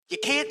You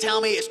can't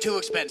tell me it's too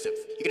expensive.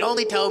 You can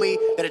only tell me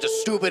that it's a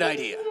stupid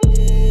idea.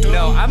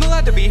 No, I'm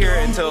allowed to be here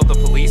until the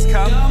police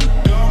come.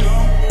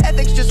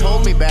 Ethics just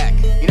hold me back.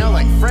 You know,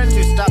 like friends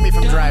who stop me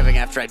from driving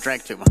after I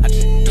drank too much.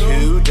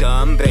 Two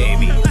dumb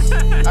babies.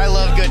 I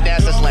love good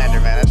NASA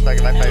slander, man. That's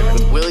fucking my favorite.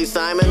 With Willie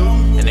Simon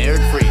and Eric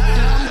Friedman.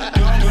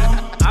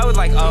 I would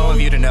like all of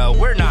you to know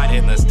we're not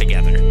in this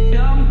together.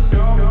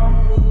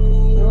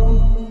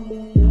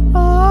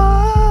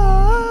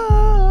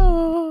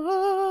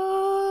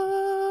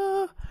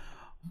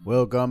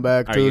 Welcome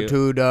back to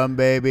Two Dumb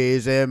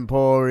Babies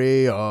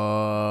Emporium.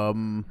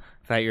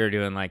 Thought you were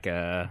doing like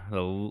the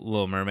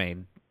Little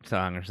Mermaid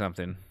song or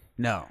something.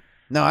 No,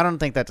 I don't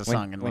think that's a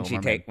song in Little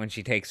Mermaid. When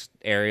she takes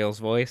Ariel's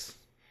voice.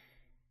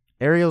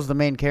 Ariel's the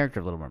main character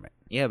of Little Mermaid.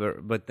 Yeah,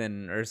 but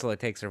then Ursula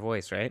takes her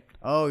voice, right?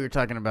 Oh, you're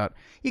talking about...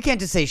 You can't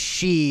just say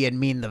she and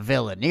mean the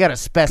villain. You got to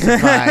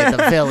specify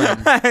the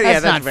villain.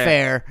 That's not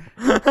fair.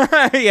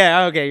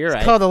 Yeah, okay, you're right.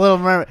 It's called the Little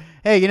Mermaid.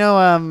 Hey, you know,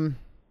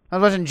 I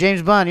was watching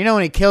James Bond. You know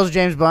when he kills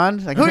James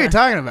Bond? Like, who are you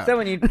talking about? So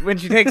when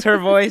she takes her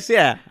voice,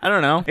 yeah, I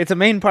don't know. It's a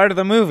main part of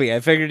the movie. I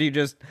figured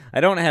I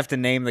don't have to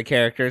name the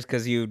characters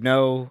because you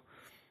know.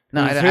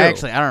 No, I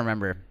don't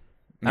remember.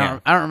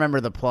 Yeah. I don't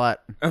remember the plot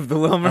of the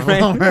Little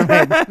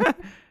Mermaid.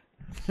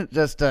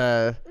 Just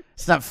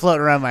it's not floating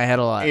around my head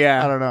a lot.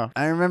 Yeah, I don't know.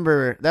 I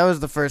remember that was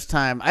the first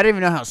time. I didn't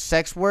even know how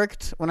sex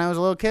worked when I was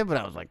a little kid, but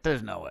I was like,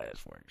 "There's no way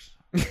this works."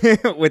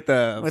 with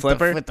the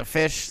flipper, with the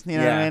fish. You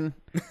know what I mean?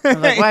 I was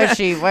like, why is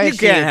she? You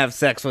can't have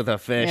sex with a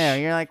fish. Yeah,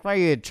 you're like, why are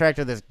you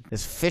attracted to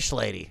this fish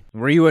lady?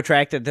 Were you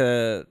attracted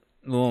to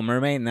Little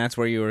Mermaid, and that's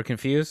where you were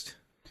confused?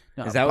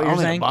 No, is that what you're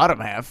saying? Only the bottom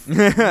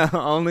half.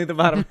 Only the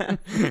bottom half.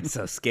 It's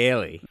so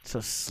scaly. So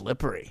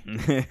slippery.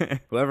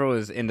 Whoever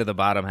was into the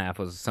bottom half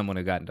was someone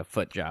who got into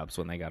foot jobs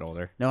when they got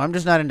older. No, I'm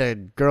just not into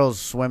girls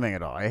swimming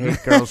at all. I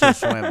hate girls who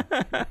swim.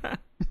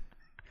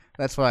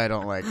 That's why I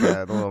don't like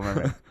the Little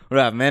Mermaid. What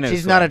about men?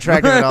 She's not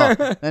attractive at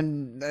all,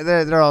 and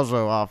they're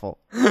also awful.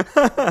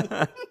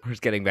 We're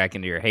just getting back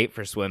into your hate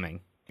for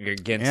swimming. You're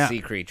against sea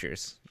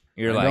creatures.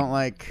 I don't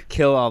like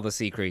kill all the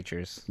sea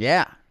creatures.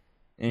 Yeah.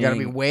 You gotta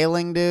be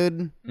whaling,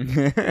 dude.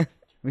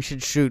 We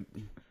should shoot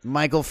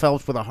Michael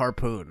Phelps with a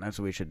harpoon. That's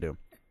what we should do.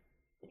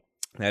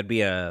 That'd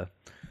be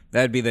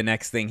the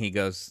next thing he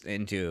goes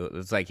into.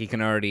 It's like he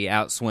can already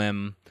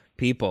outswim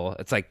people.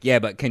 It's like, yeah,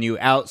 but can you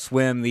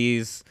outswim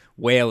these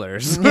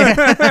whalers?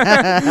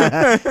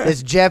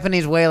 This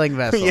Japanese whaling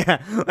vessel.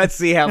 Yeah, let's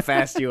see how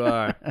fast you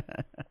are.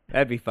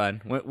 That'd be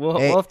fun. We'll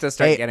have to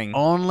start getting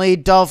only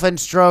dolphin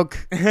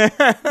stroke.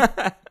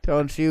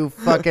 Don't you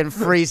fucking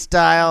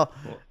freestyle.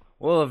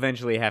 We'll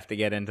eventually have to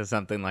get into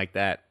something like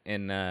that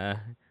in the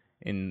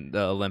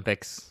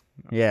Olympics.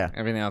 Yeah.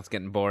 Everything else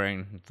getting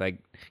boring. It's like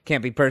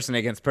can't be person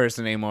against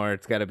person anymore.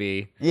 It's got to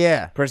be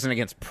person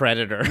against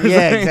predator.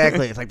 Yeah,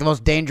 exactly. It's like the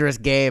most dangerous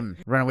game.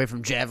 Run away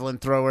from javelin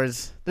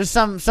throwers. There's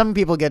some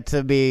people get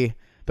to be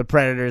the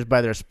predators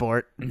by their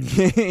sport.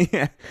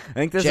 Yeah. I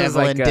think this is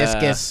like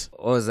discus.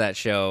 What was that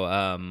show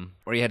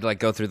where you had to like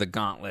go through the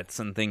gauntlets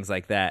and things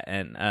like that,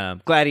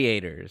 and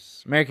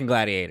Gladiators, American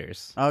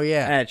Gladiators. Oh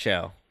yeah, that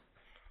show.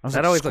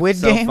 That always Squid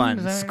looked Game? So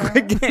fun.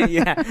 Squid Game,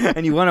 yeah.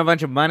 And you won a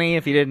bunch of money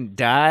if you didn't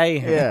die.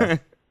 Yeah.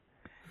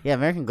 Yeah,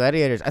 American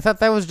Gladiators. I thought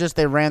that was just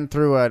they ran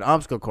through an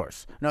obstacle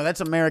course. No, that's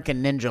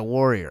American Ninja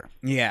Warrior.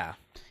 Yeah.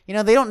 You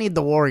know, they don't need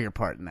the warrior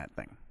part in that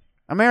thing.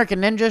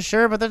 American Ninja,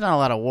 sure, but there's not a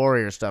lot of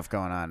warrior stuff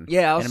going on in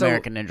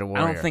American Ninja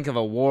Warrior. I don't think of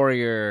a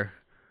warrior.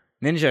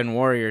 Ninja and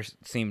warrior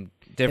seem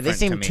different they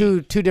seem to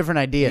me. two different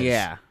ideas.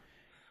 Yeah.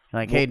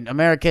 Like, hey,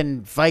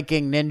 American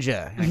Viking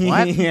Ninja. Like,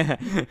 what? Yeah.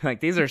 Like,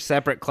 these are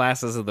separate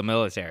classes of the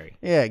military.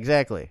 Yeah,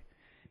 exactly.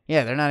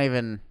 Yeah, they're not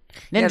even...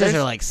 Ninjas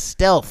are like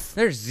stealth.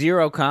 There's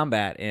zero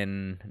combat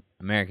in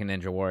American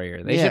Ninja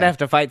Warrior. They should have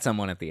to fight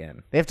someone at the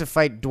end. They have to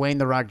fight Dwayne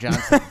The Rock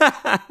Johnson.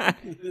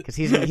 Because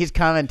he's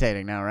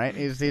commentating now, right?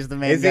 He's the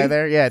main guy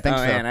there? Yeah, I think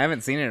so. Oh, man, I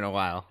haven't seen it in a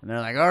while. And they're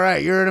like, all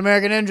right, you're an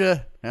American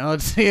Ninja. Now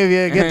let's see if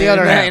you get the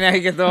other half. Now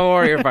you get the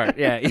warrior part.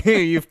 Yeah,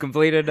 you've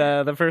completed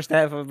the first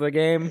half of the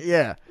game.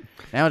 Yeah.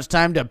 Now it's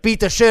time to beat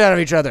the shit out of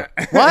each other.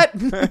 What?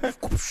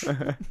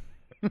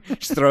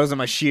 Just throws him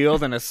a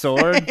shield and a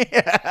sword.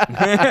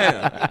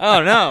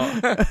 Oh,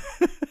 no.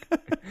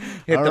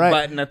 Hit the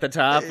button at the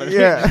top and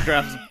just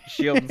drops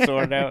shield and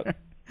sword out.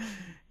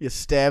 You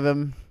stab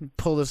him,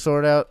 pull the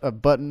sword out, a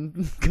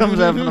button comes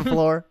out from the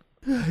floor.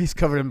 He's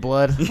covered in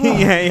blood.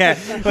 Yeah.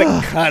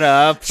 Like cut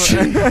up.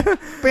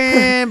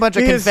 Bam, bunch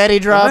of confetti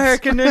drops.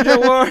 American Ninja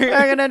Warrior.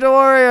 American Ninja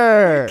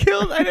Warrior.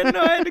 I didn't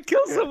know I had to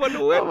kill someone to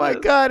win. Oh my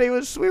God, we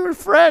were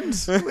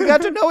friends. We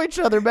got to know each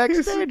other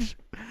backstage.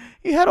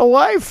 He had a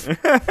wife.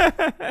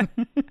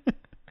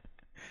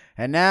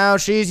 And now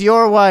she's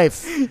your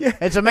wife.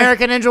 It's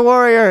American Ninja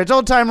Warrior. It's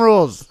old time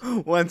rules.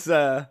 Once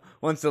the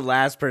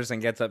last person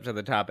gets up to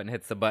the top and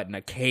hits the button,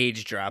 a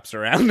cage drops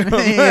around him.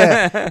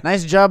 Yeah.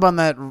 Nice job on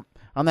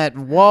that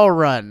wall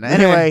run.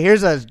 Anyway,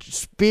 here's a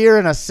spear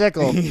and a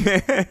sickle.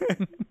 That'd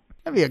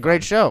be a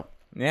great show.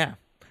 Yeah.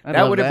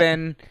 That would have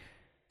been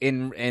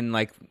in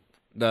like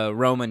the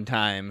Roman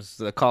times,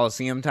 the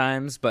Colosseum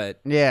times, but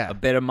Yeah. a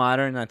bit of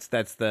modern. That's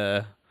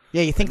the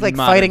Yeah, you think like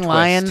modern fighting twist.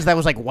 lions, that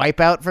was like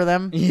Wipeout for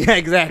them? yeah,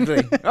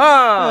 exactly. Oh,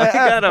 I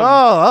got him.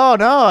 Oh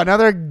no,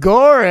 another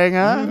goring,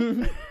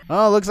 huh?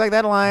 Oh, looks like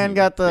that lion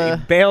got He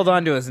the. bailed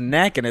onto his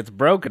neck and it's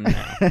broken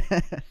now.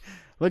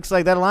 Looks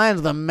like that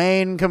lion's the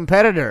main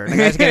competitor. And the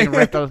guy's getting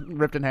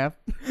ripped in half.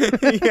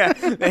 yeah,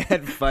 they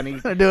had funny,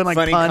 They're doing like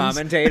funny puns.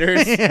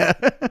 commentators. Yeah.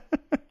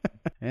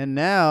 And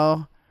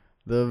now,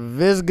 the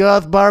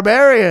Visigoth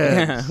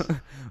barbarians.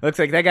 Looks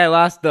like that guy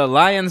lost the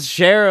lion's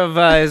share of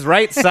his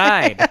right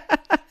side.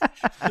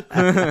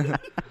 The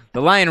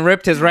lion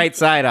ripped his right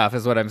side off,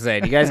 is what I'm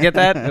saying. You guys get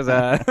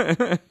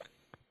that?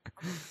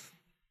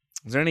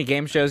 Is there any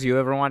game shows you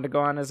ever wanted to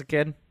go on as a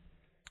kid?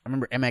 I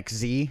remember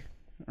MXZ.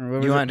 Or what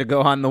was You it? wanted to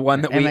go on the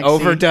one that we MXC?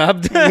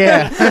 overdubbed?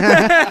 Yeah.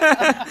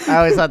 I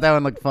always thought that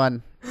one looked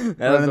fun. That was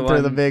Running the through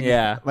one, the big,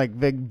 yeah. like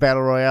big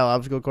battle royale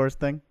obstacle course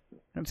thing.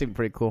 That seemed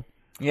pretty cool.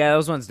 Yeah,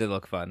 those ones did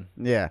look fun.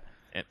 Yeah.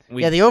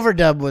 We, Yeah, the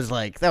overdub was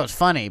like, that was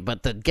funny,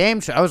 but the game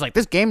show, I was like,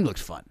 this game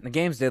looks fun. the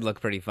games did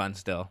look pretty fun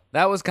still.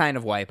 That was kind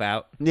of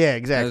Wipeout. Yeah, That was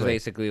exactly.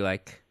 basically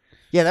like...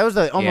 Yeah, that was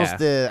the almost Yeah.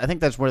 the. I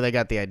think that's where they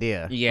got the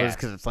idea. Yeah.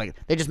 because it's like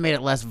they just made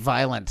it less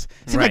violent.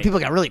 It seemed Right. like people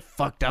got really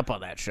fucked up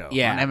on that show.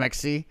 Yeah. on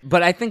MXC.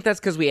 But I think that's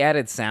because we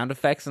added sound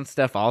effects and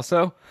stuff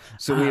also.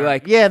 So we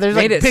like yeah, there's,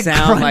 made like, it big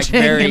sound like crunching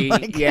and, very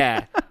like-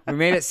 yeah. We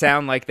made it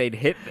sound like they'd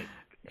hit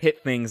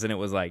things and it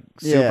was like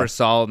super Yeah.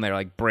 solid and they're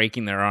like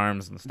breaking their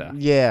arms and stuff.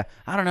 Yeah,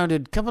 I don't know,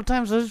 dude. A couple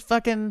times I was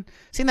fucking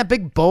seen that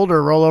big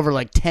boulder roll over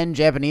like 10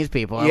 Japanese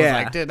people. I was Yeah.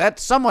 like, dude,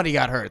 that's somebody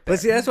got hurt. There.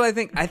 But see, that's what I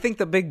think. I think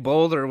the big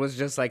boulder was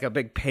just like a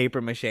big paper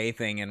mache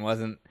thing and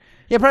wasn't.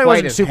 Yeah, it probably quite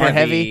wasn't as super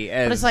heavy heavy,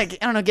 as- but it's like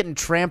I don't know, getting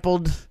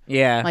trampled.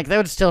 Yeah. Like that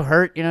would still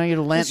hurt. You know, you'd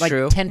land That's like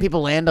true. 10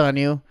 people land on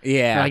you.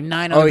 Yeah. Or, like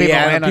 9 other people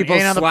yeah, land people on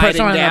you. You know, the sliding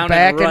person on down the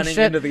back and and running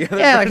shit. into the other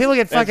Yeah, like person. people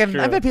get That's fucking.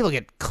 I true. bet people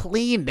get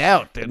cleaned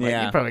out, dude. Like,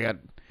 Yeah. you probably got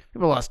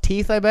people lost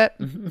teeth. I bet.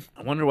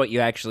 I wonder what you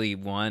actually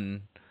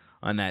won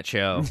on that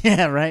show.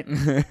 Yeah, right.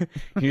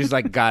 You just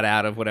like got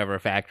out of whatever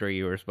factory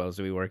you were supposed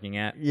to be working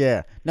at.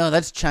 Yeah. No,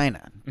 that's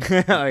China.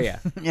 Oh yeah.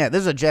 Yeah,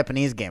 this is a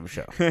Japanese game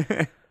show.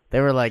 They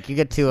were like, you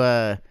get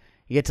to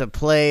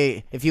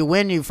play. If you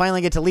win, you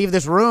finally get to leave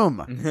this room,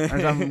 or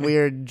some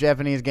weird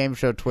Japanese game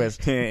show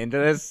twist. Into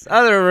this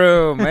other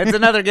room. It's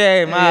another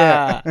game.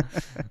 Yeah.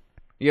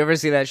 You ever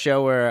see that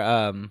show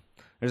where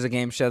there's a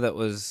game show that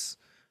was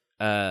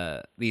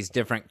these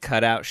different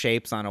cutout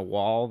shapes on a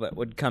wall that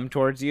would come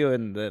towards you,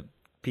 and the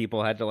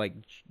people had to like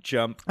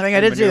jump. I think I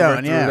and did see that maneuver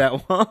one, through yeah.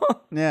 that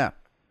wall. Yeah,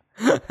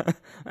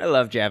 I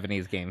love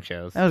Japanese game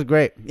shows. that was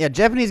great. Yeah,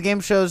 Japanese game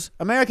shows.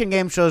 American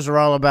game shows are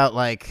all about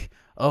like,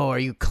 oh, are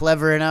you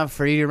clever enough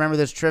for you to remember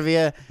this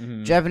trivia?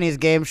 Mm-hmm. Japanese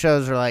game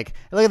shows are like,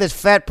 look at this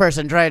fat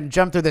person trying to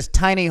jump through this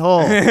tiny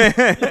hole.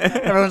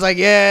 Everyone's like,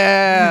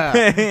 yeah.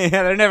 Yeah,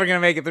 they're never gonna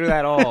make it through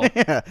that hole.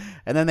 Yeah.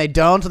 And then they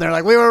don't, and they're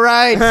like, we were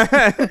right.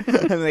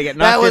 And they get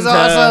knocked That was into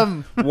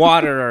awesome.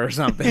 water or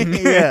something.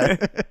 Yeah.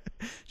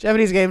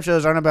 Japanese game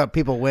shows aren't about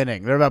people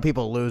winning; they're about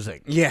people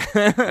losing, Yeah.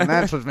 and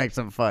that's what makes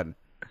them fun.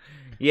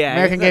 Yeah. I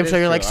American guess that game is show,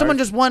 you're like, true. someone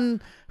just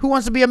won Who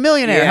Wants to Be a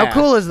Millionaire? Yeah. How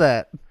cool is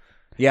that?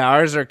 Yeah,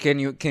 ours are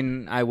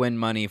can I win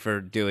money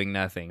for doing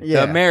nothing?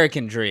 Yeah. The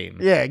American dream.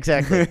 Yeah,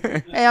 exactly.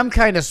 Hey, I'm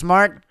kind of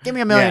smart. Give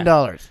me $1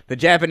 million. The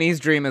Japanese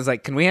dream is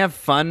like, can we have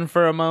fun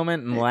for a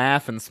moment and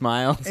laugh and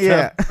smile? And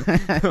Yeah.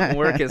 stuff?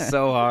 Work is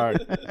so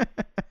hard.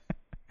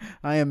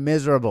 I am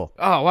miserable.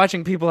 Oh,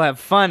 watching people have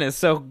fun is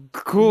so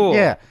cool.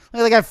 Yeah.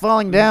 Look at the guy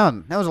falling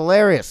down. That was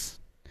hilarious.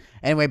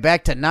 Anyway,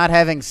 back to not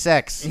having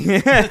sex.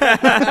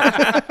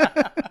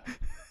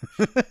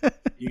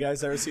 You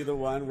guys ever see the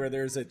one where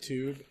there's a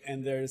tube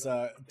and there's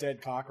a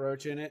dead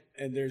cockroach in it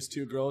and there's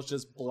two girls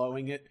just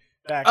blowing it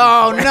back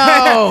Oh, and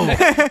no.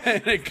 forth,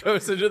 and it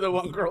goes into the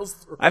one girl's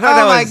throat? I thought Oh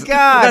that my was,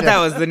 God. I thought that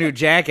was the new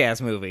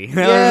Jackass movie.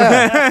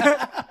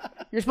 Yeah.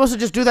 You're supposed to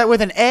just do that with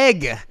an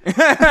egg.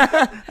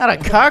 Not a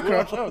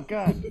cockroach. Oh,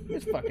 God.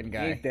 This fucking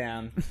guy. Deep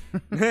down.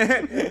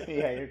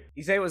 Yeah,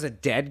 you say it was a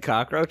dead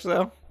cockroach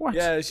though? What?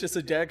 Yeah, it's just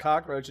a dead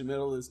cockroach in the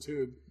middle of this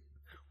tube.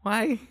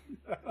 Why?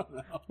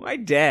 Why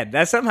dead?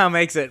 That somehow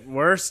makes it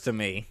worse to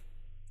me.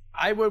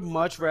 I would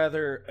much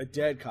rather a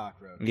dead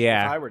cockroach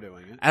Yeah. if I were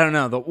doing it. I don't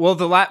know.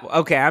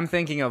 Okay, I'm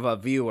thinking of a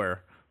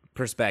viewer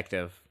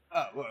perspective.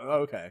 Oh, well,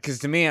 okay. Because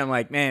to me, I'm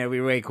like, man, it'd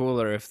be way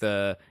cooler if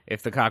the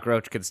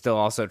cockroach could still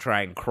also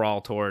try and crawl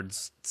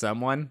towards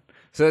someone.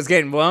 So it's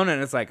getting blown,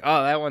 and it's like,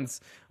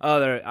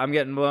 I'm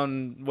getting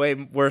blown way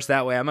worse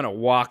that way. I'm gonna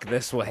walk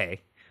this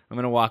way. I'm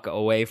gonna walk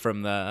away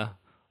from the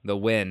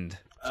wind.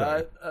 Who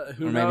Or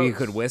maybe you knows?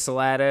 could whistle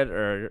at it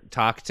or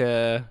talk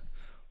to.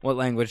 What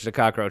language do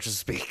cockroaches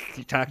speak?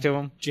 You talk to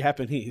them.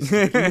 Japanese.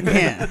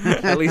 Yeah.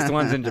 At least the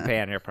ones in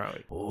Japan here,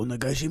 probably. Oh,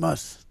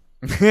 nagashimasu.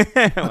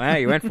 Wow,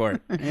 you went for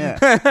it. Yeah.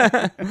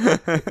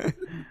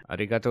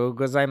 Arigatou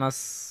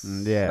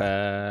gozaimasu.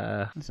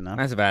 Yeah. That's enough.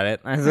 That's about it.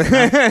 What's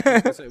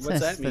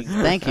that mean?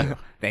 Thank you.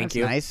 Thank That's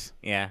you. nice.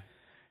 Yeah.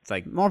 It's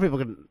like, More people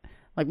could,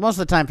 like, most of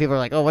the time people are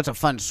like, oh, what's a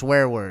fun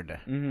swear word?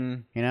 mm-hmm.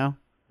 You know?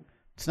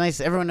 It's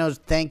nice. Everyone knows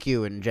thank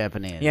you in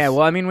Japanese. Yeah,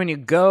 well, I mean, when you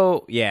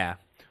go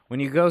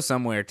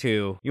somewhere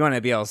too, you want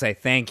to be able to say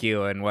thank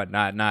you and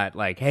whatnot, not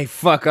like, hey,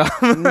 fuck off.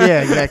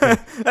 Yeah,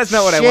 exactly. That's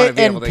not what I Shit want to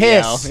be and able to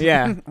piss. yell.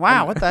 Yeah.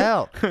 Wow, what the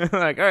hell?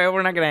 Like, all right,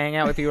 we're not going to hang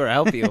out with you or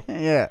help you.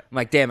 Yeah. I'm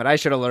like, damn it, I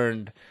should have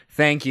learned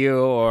thank you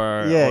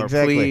or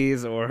exactly.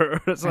 please or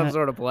some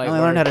sort of polite I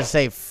only learned how word. to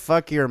say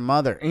fuck your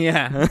mother.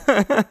 Yeah.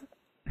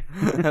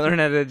 I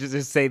learned how to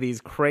just say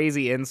these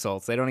crazy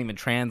insults. They don't even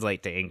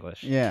translate to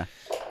English. Yeah.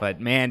 But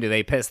man, do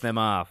they piss them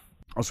off.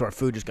 Also, our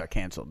food just got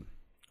canceled.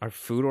 Our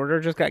food order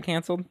just got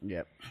canceled?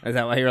 Yep. Is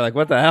that why you're like,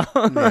 what the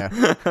hell?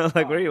 Yeah.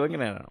 Like, what are you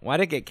looking at? Why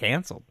did it get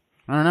canceled?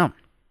 I don't know.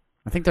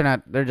 I think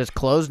they're just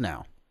closed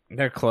now.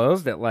 They're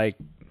closed at like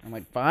I'm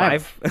like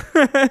 5.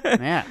 5.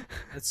 Yeah.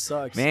 That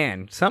sucks.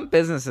 Man, some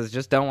businesses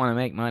just don't want to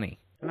make money.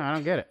 No, I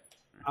don't get it.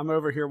 I'm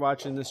over here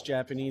watching this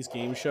Japanese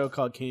game show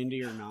called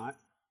Candy or Not.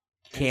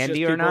 It's Candy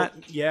just or people-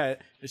 not? Yeah,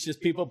 it's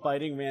just people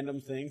biting random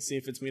things, see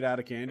if it's made out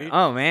of candy.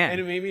 Oh, man. And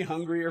it made me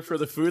hungrier for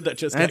the food that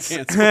just That's-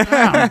 got canceled. Oh,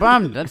 I'm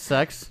bummed. That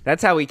sucks.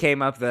 That's how we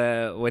came up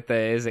with the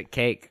is it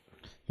cake?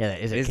 Yeah,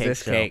 that is a Is cake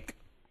this show. cake?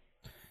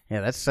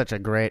 Yeah, that's such a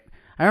great.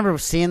 I remember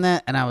seeing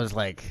that and I was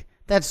like,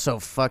 that's so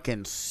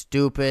fucking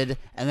stupid.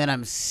 And then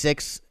I'm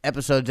 6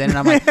 episodes in and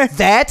I'm like,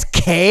 that's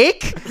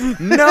cake?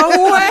 No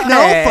way!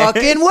 No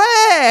fucking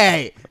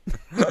way!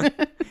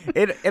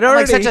 It I'm like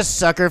already such a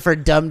sucker for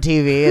dumb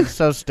TV. It's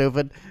so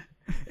stupid.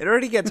 it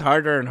already gets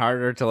harder and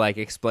harder to like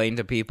explain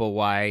to people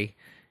why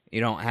you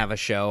don't have a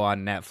show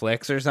on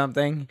Netflix or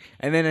something.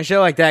 And then a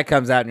show like that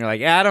comes out and you're like,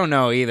 yeah, I don't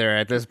know either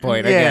at this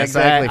point. I Yeah, guess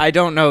exactly. I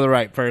don't know the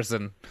right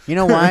person. You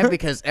know why?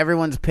 Because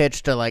everyone's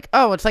pitched to like,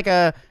 oh, it's like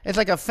a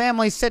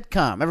family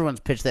sitcom. Everyone's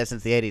pitched that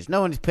since the 80s.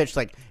 No one's pitched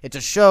like it's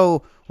a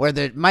show where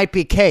there might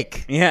be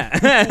cake. Yeah.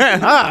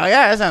 Oh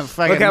yeah, that sounds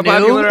fucking Look how new.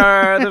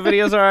 popular the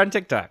videos are on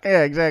TikTok.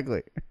 Yeah,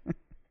 exactly.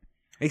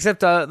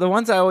 Except the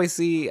ones I always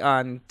see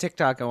on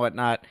TikTok and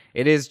whatnot,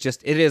 it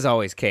is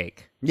always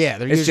cake. Yeah,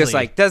 they're It's usually, just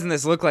like, doesn't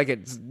this look like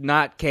it's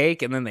not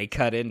cake? And then they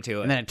cut into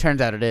it. and then it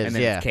turns out it is. And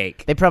then yeah, it's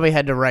cake. They probably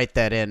had to write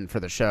that in for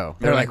the show.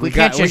 They're like, we we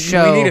can't got- just we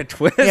show. need a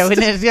twist. Yeah,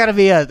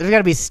 there's got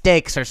to be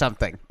steaks or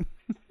something.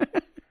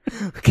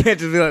 Can't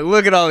just be like,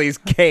 look at all these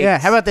cakes. Yeah,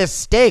 how about this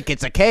steak?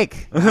 It's a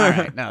cake. All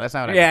right, no, that's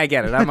not what I Yeah, I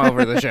get it. I'm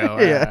over the show.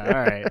 Yeah.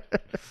 All right.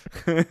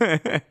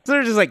 So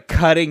they're just like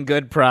cutting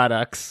good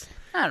products.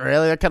 Not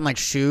really. They're cutting like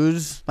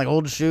shoes, like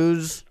old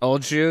shoes.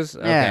 Old shoes?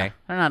 Okay. Yeah,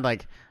 they're not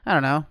like, I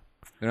don't know.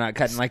 They're not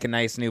cutting like a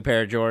nice new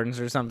pair of Jordans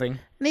or something.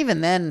 And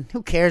even then,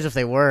 who cares if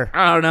they were?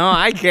 I don't know.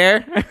 I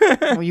care.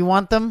 Well, you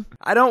want them?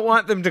 I don't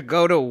want them to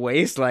go to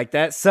waste like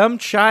that. Some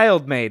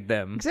child made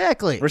them.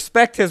 Exactly.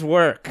 Respect his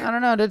work. I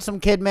don't know. Did some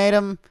kid made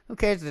them? Who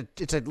cares?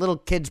 It's a little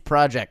kid's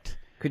project.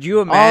 Could you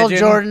All imagine?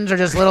 Jordans are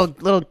just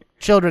little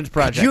children's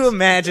projects. Could you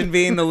imagine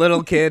being the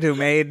little kid who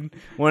made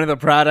one of the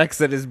products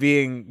that is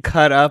being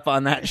cut up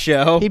on that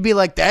show? He'd be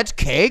like, "That's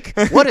cake.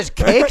 What does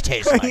cake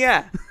taste like?"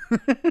 Yeah.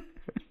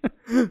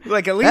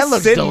 Like at That least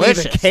looks send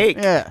delicious. me the cake.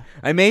 Yeah.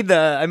 I made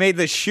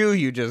the shoe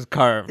you just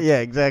carved. Yeah,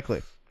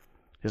 exactly.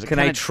 Does it Can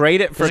I kinda- trade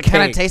it for Does it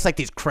kind of cake? taste like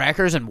these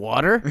crackers and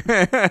water?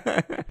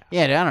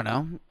 Yeah, I don't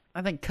know.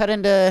 I think cut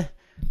into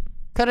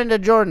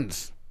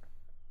Jordans.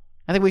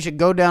 I think we should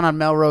go down on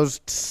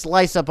Melrose,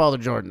 slice up all the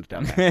Jordans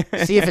down there,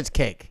 see if it's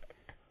cake.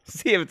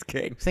 See if it's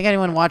cake. Think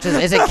anyone watches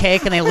Is It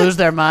Cake and they lose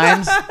their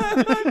minds?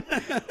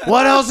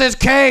 What else is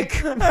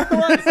cake? I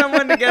want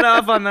someone to get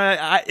off on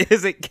the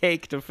is it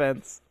cake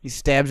defense. He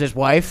stabs his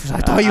wife. I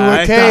thought you were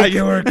I cake. thought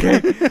you were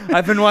cake.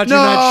 I've been watching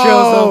that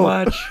show so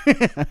much.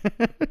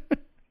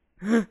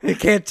 I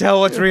can't tell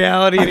what's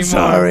reality I'm anymore.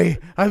 sorry.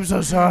 I'm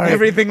so sorry.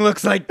 Everything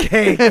looks like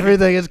cake.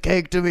 Everything is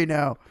cake to me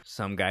now.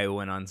 Some guy who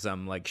went on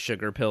some like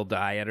sugar pill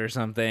diet or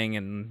something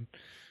and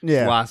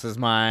Yeah. lost his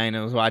mind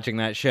and was watching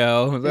that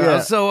show. I Yeah.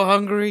 was so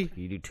hungry.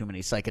 You do too many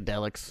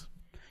psychedelics.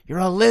 You're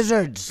all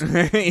lizards.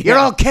 Yeah. You're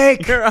all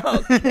cake. You're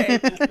all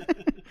cake.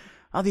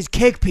 All these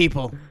cake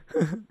people.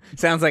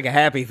 Sounds like a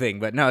happy thing,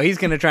 but no, he's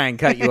gonna try and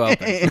cut you open.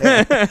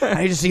 I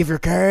need to see if you're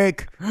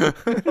cake.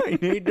 I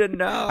need to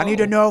know. I need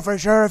to know for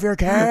sure if you're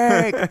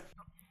cake.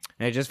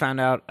 I just found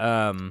out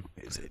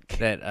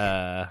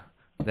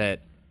that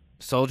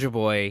Soldier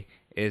Boy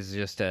is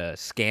just a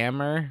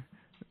scammer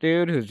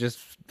dude who's just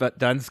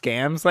done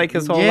scams like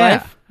his whole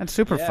life. That's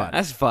super Yeah. fun.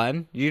 That's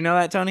fun. You know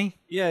that, Tony?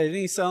 Yeah, didn't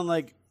he sound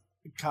like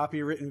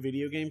copywritten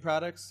video game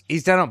products?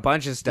 He's done a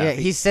bunch of stuff. Yeah,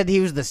 he said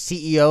he was the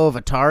CEO of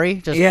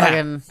Atari. Just Yeah.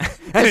 fucking.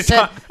 And Just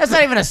said, that's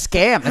not even a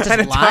scam. That's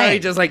and just Atari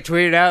lying. just like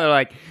tweeted out, they're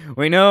like,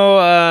 we know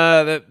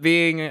that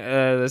being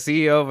the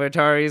CEO of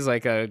Atari is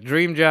like a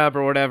dream job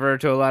or whatever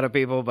to a lot of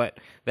people, but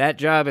that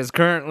job is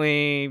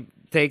currently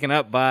taken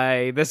up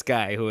by this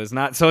guy who is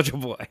not Soldier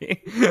Boy.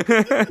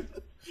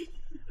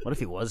 What if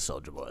he was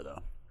Soldier Boy though?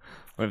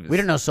 What if We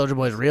don't know Soldier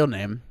Boy's real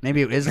name.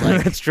 Maybe it is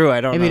like That's true.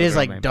 I don't know. maybe it his is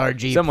real like name.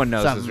 Darjeet. Someone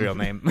knows his something. real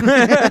name.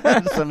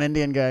 Some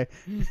Indian guy.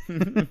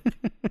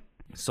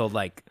 Sold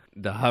like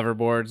the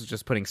hoverboards,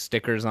 just putting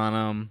stickers on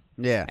them.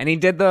 Yeah. And he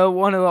did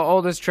one of the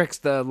oldest tricks,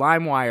 the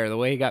LimeWire. The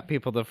way he got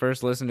people to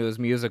first listen to his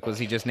music was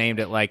he just named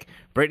it like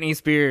Britney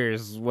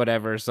Spears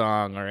whatever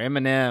song or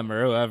Eminem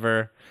or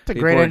whoever. That's a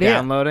people great were idea.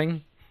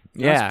 downloading.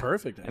 That's Yeah,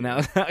 perfect. and that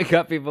was how he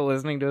got people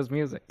listening to his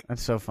music.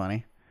 That's so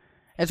funny.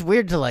 It's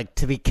weird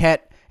to be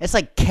it's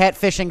like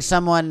catfishing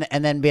someone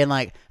and then being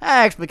like,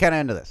 I actually kind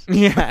of into this.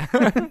 Yeah.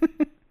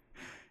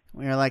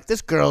 We were like,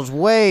 this girl's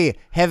way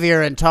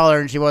heavier and taller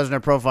than she was in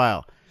her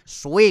profile.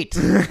 Sweet.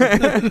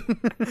 I think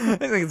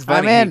it's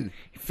funny. I'm in.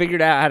 He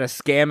figured out how to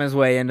scam his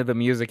way into the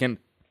music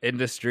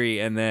industry,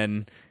 and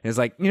then is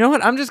like, you know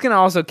what? I'm just gonna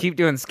also keep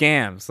doing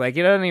scams. Like,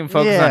 he doesn't even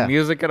focus Yeah. on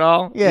music at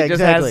all. Yeah, he just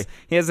exactly.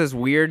 he has this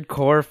weird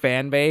core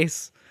fan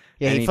base.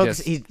 Yeah, and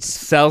he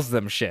sells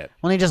them shit.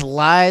 when he just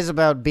lies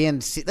about being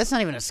that's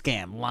not even a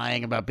scam.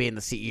 Lying about being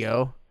the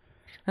CEO.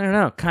 I don't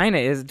know. Kind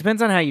of is. It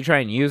depends on how you try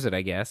and use it,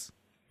 I guess.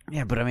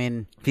 Yeah, but I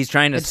mean, If he's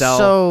trying to it's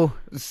sell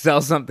so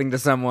something to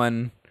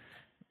someone,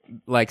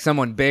 like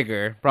someone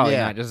bigger, probably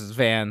Yeah. not just his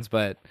fans,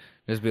 but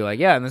just be like,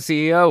 yeah, and the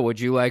CEO, would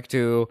you like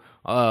to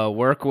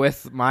work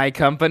with my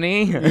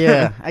company?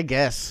 yeah, I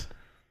guess.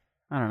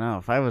 I don't know.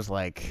 If I was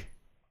like,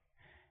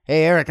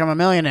 hey, Eric, I'm a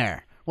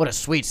millionaire. What a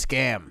sweet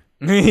scam.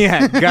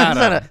 Yeah, got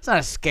him. It's not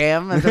a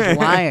scam. I'm just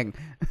lying.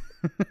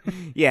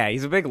 Yeah,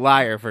 he's a big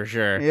liar for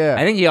sure. Yeah.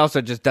 I think he also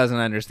just doesn't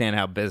understand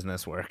how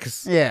business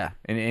works Yeah,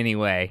 in any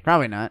way.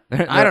 probably not.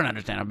 I don't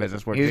understand how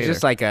business works. He's either.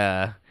 just like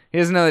he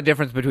doesn't know the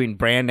difference between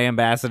brand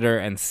ambassador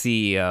and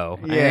CEO.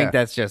 I Yeah. think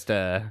that's just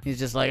He's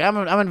just like, I'm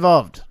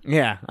involved.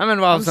 yeah, I'm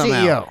involved I'm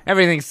somehow. CEO.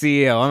 Everything's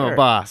CEO. I'm Sure. a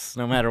boss,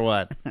 no matter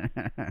what.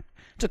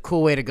 It's a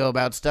cool way to go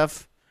about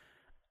stuff.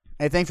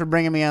 Hey, thanks for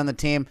bringing me on the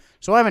team.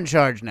 So I'm in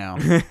charge now.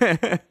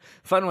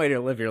 Fun way to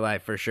live your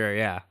life for sure.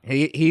 Yeah,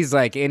 he's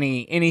like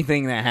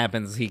anything that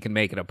happens, he can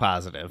make it a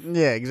positive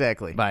Yeah,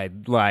 exactly. by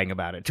lying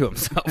about it to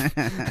himself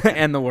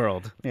and the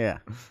world. Yeah.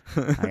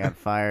 I got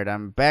fired.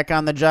 I'm back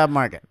on the job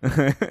market.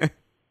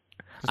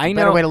 I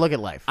Better know. way to look at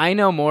life. I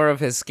know more of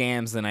his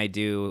scams than I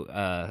do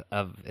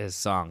of his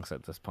songs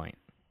at this point.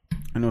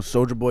 I know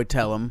Soldier Boy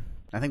Tell 'Em.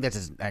 I think that's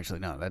his. Actually,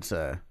 no, that's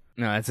No,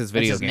 that's his that's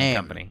video his game name.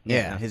 company.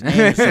 Yeah, his name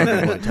is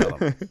Soldier Boy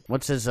Tell 'Em.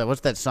 What's his?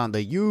 What's that song?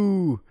 The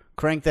You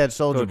Crank That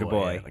Soldier, Soldier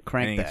Boy. Yeah, I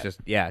crank think that. it's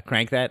just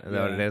Crank That. Is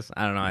that what it Yeah. is?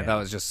 I don't know. I thought it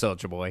was just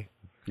Soldier Boy.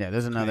 Yeah,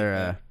 there's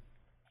another.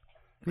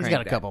 He's Crank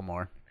got a That. couple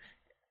more.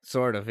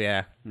 Sort of,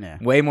 yeah. Yeah.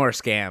 Way more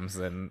scams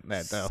than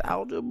that, though.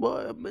 Soldier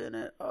Boy a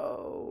minute.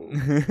 Oh,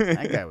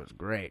 that guy was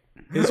great.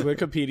 His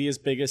Wikipedia's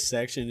biggest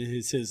section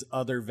is his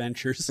other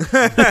ventures.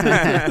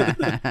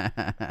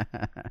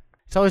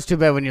 It's always too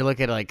bad when you look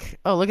at like,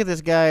 oh, look at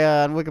this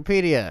guy on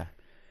Wikipedia,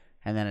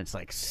 and then it's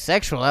like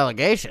sexual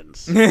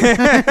allegations.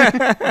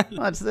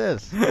 What's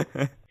this?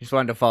 Just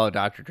wanted to follow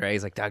Dr. Dre.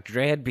 He's like, Dr.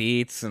 Dre had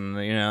beats, and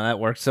that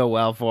worked so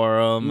well for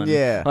him. And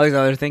Yeah. all these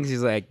other things.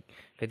 He's like,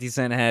 50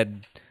 Cent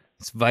had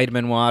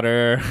vitamin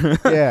water.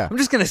 Yeah. I'm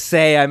just gonna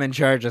say I'm in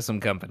charge of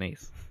some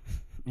companies.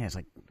 Yeah, it's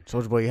like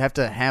Soldier Boy, you have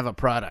to have a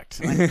product.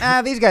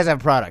 Like, these guys have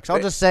products. I'll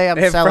just say I'm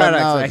They have selling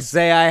products. I those.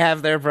 say I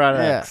have their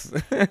products.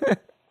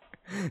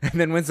 And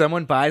then when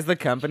someone buys the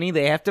company,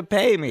 they have to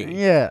pay me.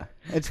 Yeah,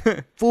 it's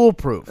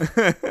foolproof.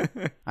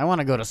 I want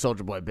to go to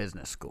Soldier Boy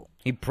Business School.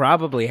 He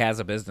probably has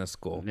a business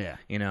school. Yeah.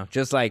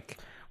 Just like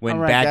when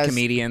All right, bad guys.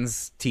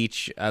 comedians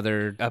teach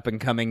other up and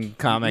coming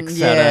comics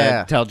Yeah.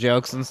 how to tell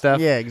jokes and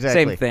stuff. Yeah,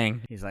 exactly. Same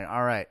thing. He's like,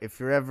 all right,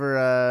 if you're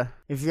ever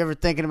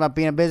thinking about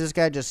being a business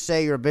guy, just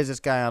say you're a business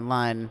guy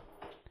online.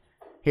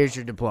 Here's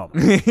your diploma.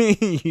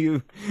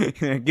 You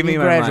give me You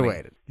my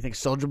graduated. You think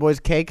Soldier Boy's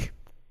cake?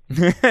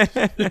 money.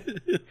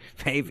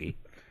 Maybe.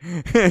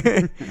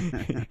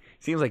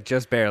 Seems like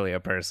just barely a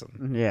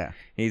person. Yeah.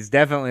 He's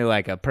definitely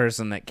like a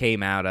person that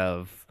came out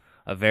of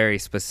a very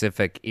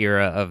specific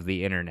era of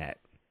the internet,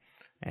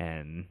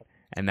 and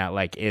that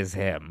like is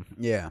him.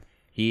 Yeah.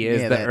 He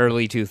is Yeah, the that-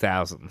 early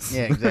 2000s.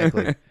 Yeah,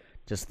 exactly.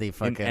 Just the in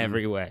fucking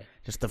every way.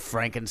 just the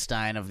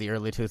Frankenstein of the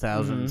early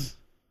 2000s.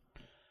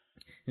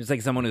 He's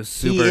like someone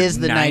who's He super. is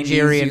the 90s,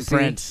 Nigerian you see.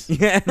 prince.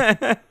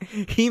 Yeah,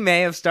 he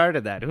may have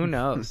started that. Who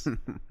knows?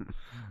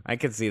 I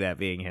could see that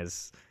being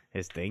his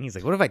thing. He's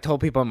like, what if I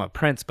told people I'm a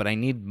prince, but I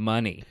need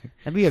money?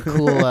 That'd be a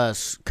cool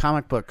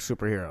comic book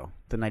superhero.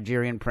 The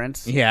Nigerian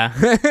prince. Yeah,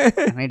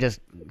 And he just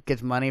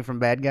gets money from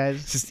bad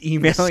guys. just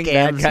emailing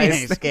bad Scams,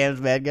 guys. he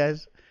scams bad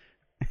guys.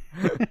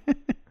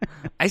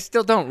 I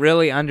still don't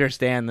really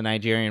understand the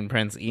Nigerian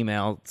prince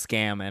email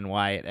scam and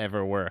why it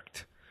ever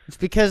worked. It's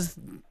because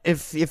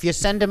if you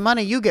send him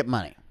money, you get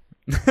money.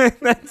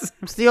 That's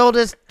It's the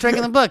oldest trick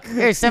in the book.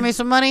 Here, send me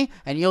some money,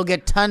 and you'll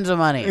get tons of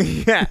money.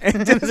 yeah.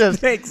 It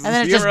just makes And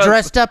then it's just zero-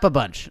 dressed up a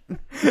bunch.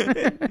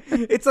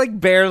 It's like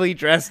barely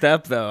dressed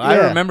up though. I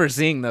Yeah. remember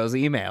seeing those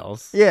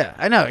emails. Yeah,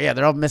 I know. Yeah,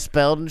 they're all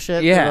misspelled and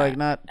shit. Yeah. They're like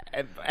not.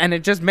 And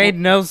it just made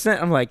no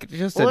sense. I'm like,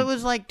 just Well, a- it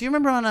was like, do you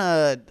remember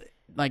on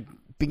like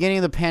beginning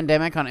of the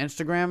pandemic on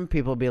Instagram,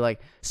 people would be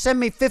like, send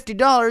me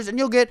 $50 and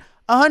you'll get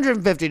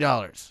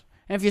 $150.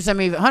 And if you send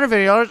me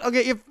 $150, I'll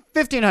get you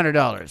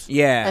 $1,500.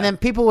 Yeah. And then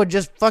people would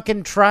just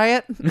fucking try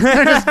it.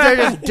 they're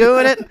just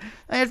doing it.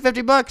 They had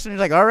 $50, and he's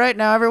like, all right,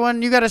 now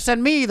everyone, you got to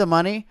send me the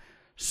money.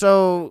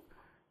 So,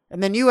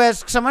 and then you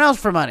ask someone else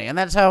for money, and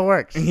that's how it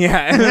works.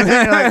 Yeah.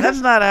 You're like, that's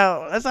not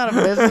a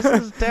business.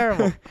 This is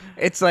terrible.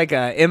 It's like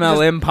a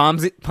MLM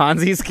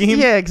Ponzi scheme.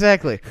 Yeah,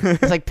 exactly.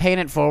 It's like paying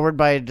it forward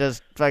by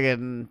just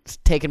fucking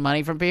taking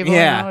money from people.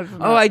 Yeah. You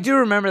know? Oh, I do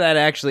remember that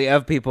actually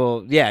of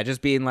people,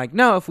 just being like,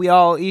 no, if we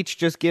all each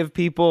just give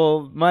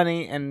people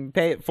money and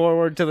pay it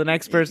forward to the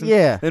next person,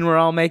 then we're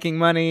all making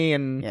money.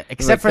 And yeah,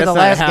 except for the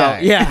last guy.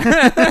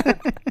 Yeah.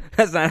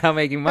 That's not how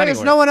making money Is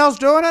works. no one else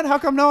doing it? How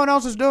come no one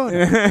else is doing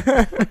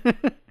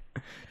it?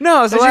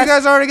 No, Did you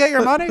guys already get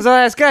your money? The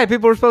last guy,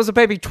 people were supposed to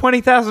pay me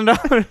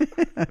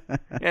 $20,000.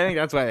 I think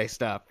that's why they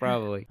stopped,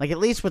 probably. Like, at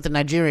least with the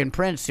Nigerian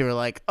prince, you were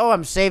like, oh,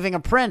 I'm saving a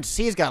prince.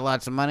 He's got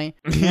lots of money.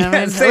 You know what I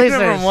mean? Saved him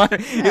from one.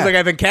 He's like,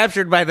 I've been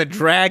captured by the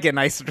dragon.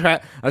 I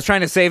was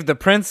trying to save the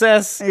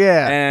princess.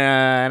 Yeah.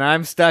 And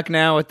I'm stuck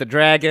now with the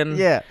dragon.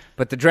 Yeah.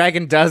 But the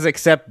dragon does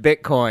accept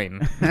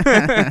Bitcoin.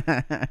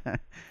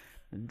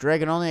 The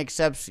dragon only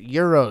accepts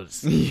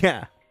euros.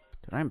 Yeah.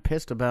 Dude, I'm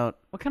pissed about...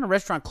 What kind of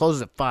restaurant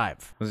closes at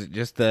 5? Was it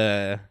just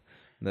the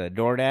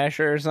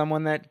DoorDasher or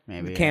someone that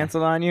Maybe,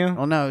 canceled on you?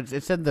 Oh, no.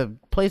 It said the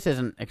place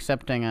isn't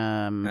accepting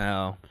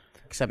No.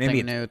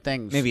 accepting new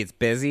things. Maybe it's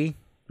busy.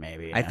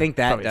 Maybe. I think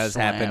that Probably does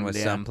happen slammed, with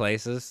some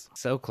places.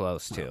 So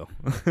close, too.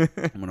 I'm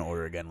going to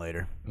order again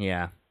later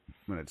Yeah.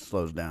 when it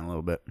slows down a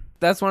little bit.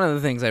 That's one of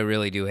the things I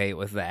really do hate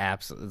with the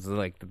apps is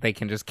like that they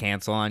can just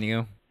cancel on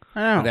you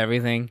I with know.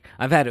 everything.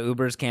 I've had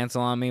Ubers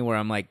cancel on me where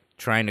I'm like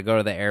trying to go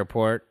to the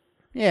airport.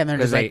 Yeah, and they're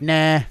just 'Cause like,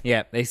 nah.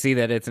 Yeah, they see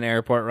that it's an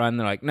airport run.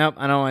 They're like, nope,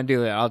 I don't want to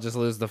do that. I'll just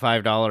lose the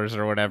 $5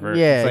 or whatever.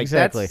 Yeah, it's like,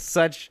 exactly. That's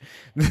such.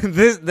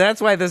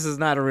 That's why this is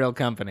not a real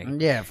company.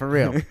 Yeah, for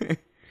real. Like,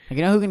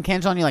 you know who can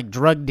cancel on you? Like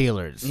drug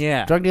dealers.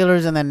 Yeah. Drug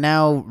dealers and then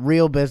now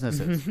real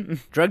businesses.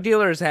 Drug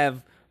dealers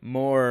have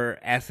more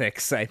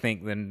ethics, I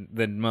think,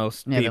 than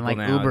most Yeah, than, people like,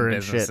 now Uber in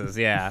and shit. businesses.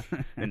 Yeah,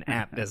 and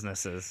app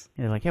businesses.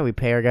 They're like, yeah, we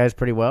pay our guys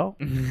pretty well.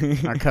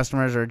 Our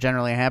customers are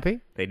generally happy.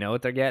 They know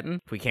what they're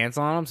getting. If we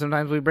cancel on them,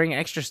 sometimes we bring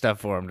extra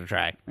stuff for them to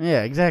try.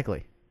 Yeah,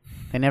 exactly.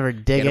 They never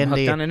dig Get 'em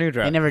into hooked on a new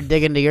drug. They never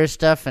dig into your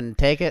stuff and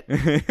take it.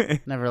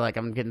 Never like,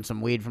 I'm getting some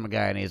weed from a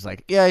guy and he's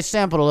like, yeah, I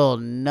sampled a little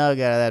nug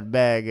out of that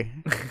bag.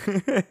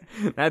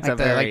 That's Like a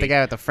very like the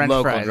guy with the French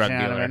local fries. drug you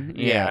know what dealer. I mean?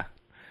 Yeah.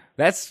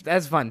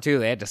 That's fun too.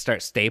 They had to start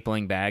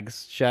stapling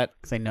bags shut.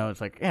 'Cause they know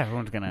it's like, yeah,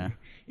 everyone's gonna.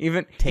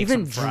 Even Take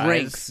some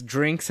fries.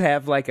 drinks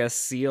have like a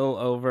seal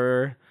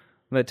over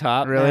the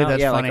top. Really? now.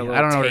 That's yeah, funny. Like a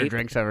I don't little order tape.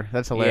 drinks ever.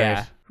 That's hilarious.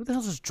 Yeah. Who the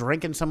hell's just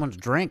drinking someone's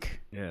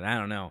drink? Yeah, I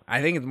don't know.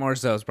 I think it's more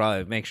so it's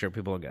probably make sure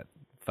people get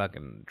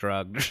fucking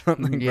drugged or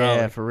something. Yeah,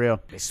 probably. for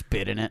real. They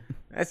spit in it.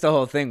 That's the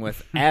whole thing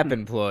with app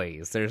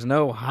employees. There's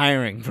no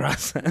hiring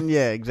process.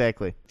 Yeah,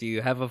 exactly. Do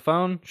you have a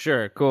phone?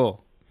 Sure,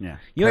 cool. Yeah.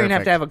 You don't even have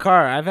Perfect. to have a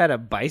car. I've had a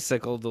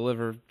bicycle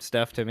deliver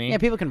stuff to me. Yeah,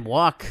 people can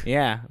walk.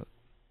 Yeah. I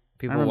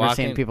People remember walking.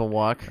 seeing people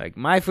walk. Like,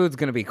 my food's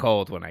going to be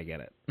cold when I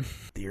get it.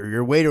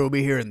 Your waiter will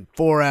be here in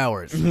 4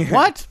 hours.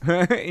 What?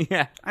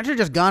 Yeah. I should have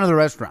just gone to the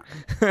restaurant.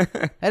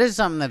 That is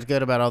something that's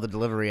good about all the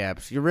delivery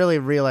apps. You really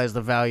realize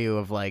the value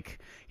of, like,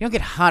 you don't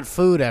get hot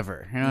food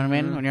ever. You know what I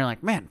mean? When you're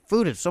like, man,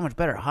 food is so much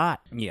better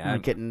hot. Yeah, You're I'm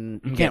you getting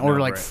can't order, over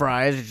like, it.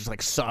 fries. It's just,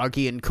 like,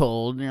 soggy and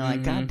cold. And you're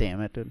like, God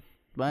damn it, dude.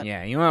 But,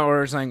 Yeah, you want to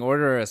order something,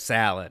 order a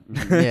salad.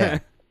 yeah.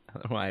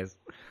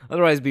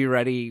 Otherwise be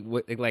ready,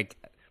 like,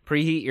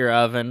 preheat your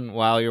oven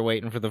while you're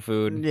waiting for the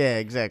food. Yeah,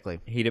 exactly.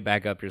 Heat it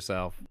back up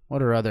yourself.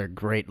 What are other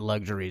great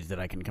luxuries that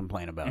I can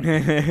complain about?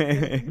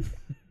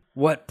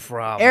 What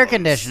problem? Air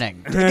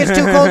conditioning. It gets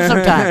too cold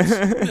sometimes.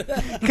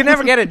 You can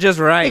never get it just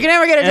right. You can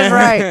never get it just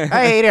right.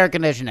 I hate air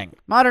conditioning.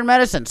 Modern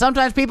medicine.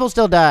 Sometimes people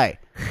still die.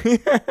 What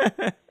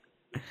the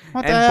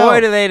And hell?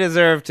 boy, do they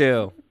deserve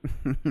to.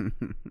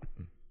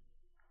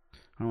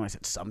 I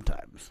said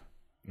sometimes.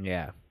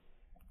 Yeah.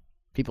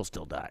 People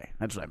still die.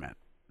 That's what I meant.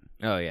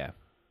 Oh, yeah.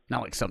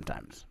 Not like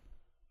sometimes.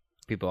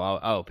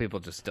 People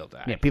just still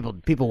die. Yeah,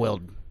 people will.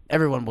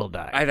 Everyone will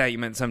die. I thought you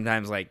meant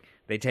sometimes like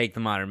they take the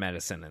modern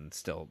medicine and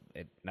still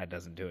that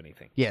doesn't do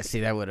anything. Yeah, see,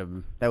 that would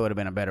have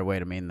been a better way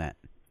to mean that.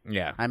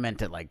 Yeah. I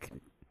meant it like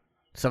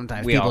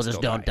sometimes We all people just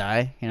still don't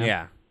die. You know?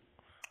 Yeah.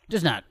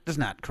 Just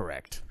not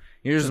correct.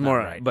 You're just not more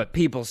right. but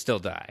people still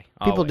die.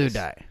 People do always.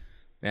 die.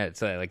 Yeah,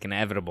 it's like an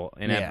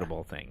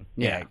inevitable thing.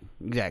 Yeah,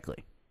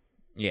 exactly.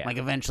 Yeah. Like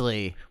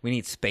eventually. We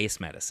need space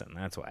medicine.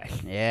 That's why.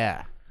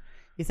 Yeah.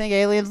 You think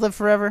aliens live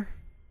forever?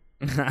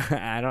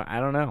 I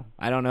don't know.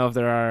 I don't know if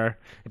there are.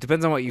 It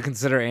depends on what you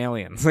consider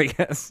aliens, I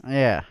guess.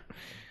 Yeah.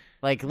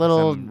 Like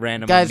little Some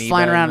random guys amoeba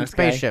flying in around the in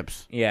sky?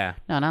 spaceships. Yeah.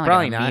 No, not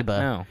Probably like an not. amoeba.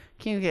 No.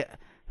 Can you get?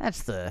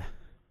 That's the.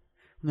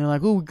 And they're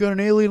like, "Oh, we got an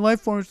alien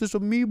life form. It's this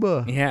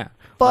amoeba." Yeah.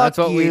 Fuck Well, that's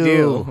what you. we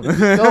do.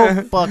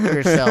 Go fuck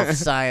yourself,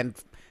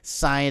 science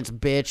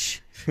bitch.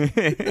 You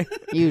That's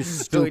what we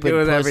stupid do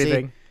with pussy.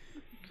 everything.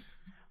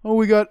 Oh,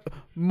 we got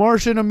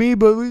Martian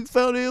amoeba. We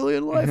found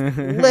alien life.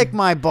 Lick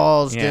my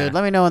balls, Yeah. dude.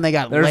 Let me know when they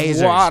got There's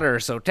lasers. water,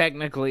 so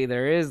technically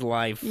there is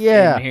life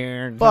Yeah. in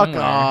here. Fuck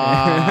somewhere.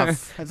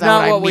 off. That's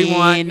Not not what we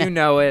want. mean. You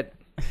know it.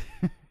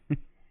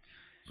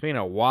 Speaking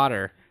of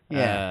water,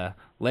 Yeah.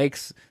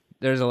 lakes.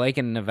 There's a lake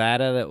in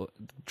Nevada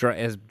that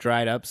is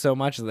dried up so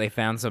much that they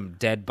found some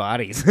dead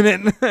bodies in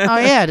it. Oh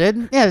yeah,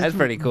 dude. Yeah, That's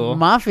pretty cool.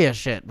 Mafia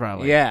shit,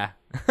 probably. Yeah.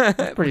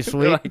 That's pretty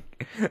sweet.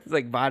 It's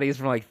like bodies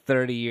from like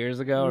 30 years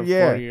ago or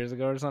Yeah. 40 years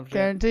ago or something.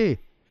 Guarantee.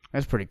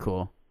 That's pretty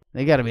cool.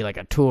 They got to be like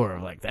a tour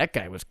of like that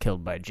guy was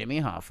killed by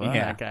Jimmy Hoffa.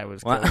 Yeah. That guy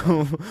was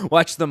killed.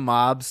 Watch the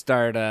mob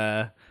start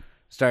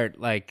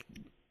like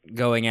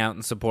going out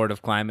in support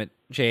of climate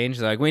change.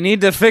 They're like, we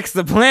need to fix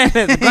the planet.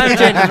 The climate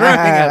change is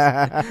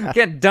ruining us.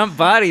 Can't dump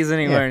bodies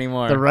anywhere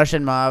anymore. The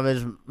Russian mob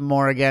is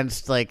more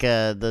against like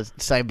the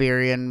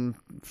Siberian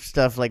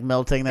stuff like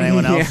melting than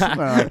anyone else.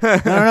 Yeah.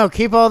 Like, no,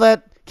 keep all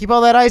that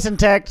ice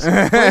intact. Please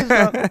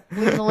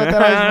don't let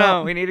that ice No,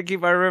 melt. we need to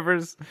keep our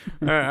rivers,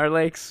 our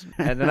lakes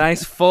at a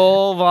nice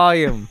full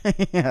volume.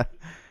 Yeah.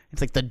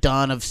 It's like the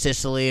dawn of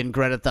Sicily and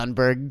Greta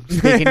Thunberg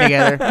speaking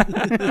together.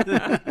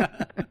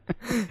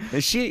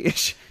 Is she We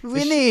is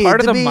she need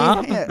part of to the be,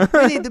 mob? yeah,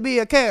 we need to be She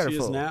is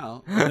careful.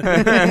 now.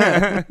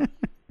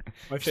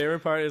 My favorite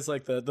part is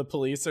like the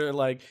police are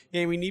like,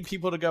 hey, we need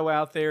people to go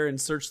out there and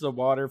search the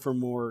water for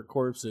more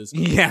corpses.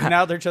 Yeah. And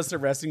now they're just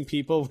arresting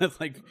people with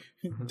like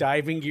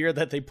diving gear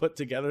that they put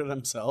together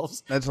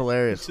themselves. That's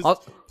hilarious.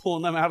 Just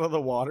pulling them out of the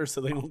water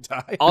so they don't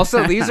die.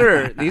 Also, these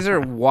are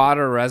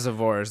water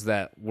reservoirs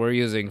that we're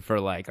using for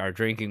like our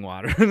drinking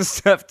water and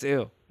stuff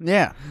too.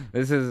 Yeah.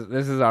 This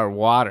is our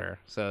water.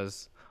 So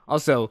it's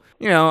also,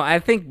 I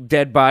think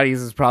dead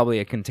bodies is probably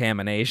a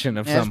contamination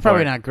of Yeah, some it's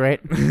probably part. not great.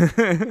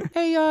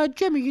 Hey,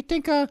 Jimmy, you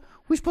think we're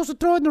supposed to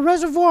throw it in the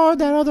reservoir or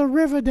that other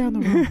river down the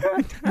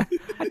road?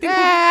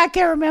 I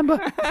can't remember.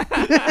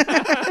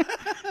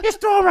 Just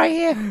throw it right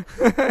here.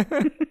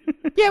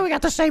 Yeah, we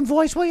got the same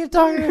voice. What are you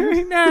talking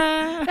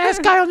about? This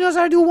guy only knows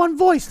how to do one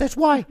voice. That's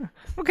why.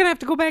 We're gonna have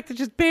to go back to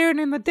just bearing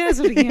in the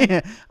desert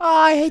again. Oh,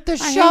 I hate the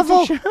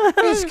shovel.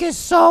 This gets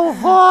so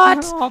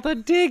hot. All the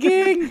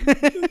digging.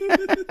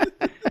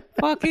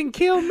 Fucking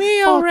kill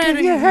me Oh,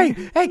 already.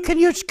 hey, can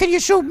you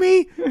shoot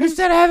me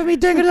instead of having me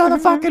digging on the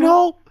fucking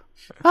hole?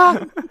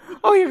 Huh?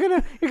 Oh, you're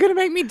gonna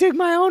make me dig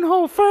my own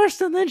hole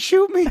first and then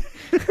shoot me.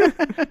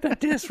 The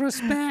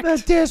disrespect. The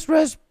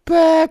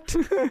disrespect.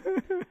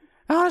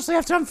 Honestly,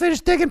 after I'm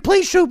finished digging,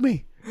 please shoot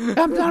me.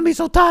 I'm gonna be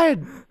so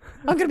tired.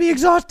 I'm gonna be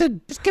exhausted.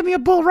 Just give me a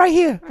bullet right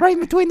here, right in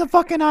between the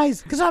fucking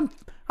eyes, because I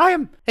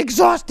am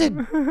exhausted.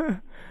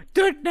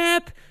 Dirt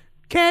nap.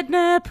 Cat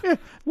nap. Dirt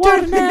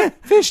Water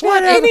nap. Fish nap.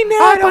 Whatever. Any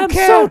nap. I don't I'm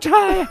care. so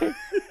tired.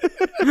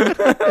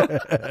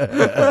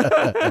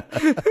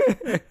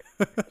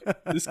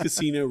 This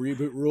casino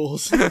reboot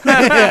rules.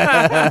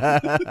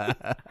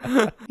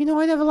 You know,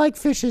 I never liked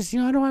fishes.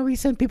 I know why we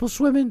send people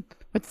swimming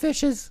with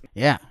fishes.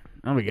 Yeah,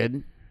 that'll be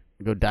good.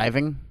 Go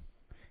diving.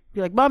 Be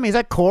like, Mommy, is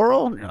that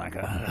coral? And you're like,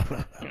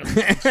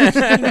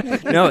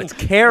 No, it's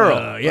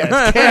Carol. yeah,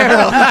 it's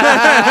Carol.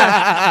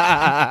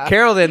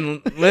 Carol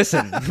didn't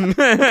listen.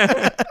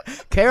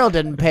 Carol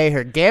didn't pay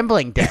her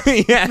gambling debt.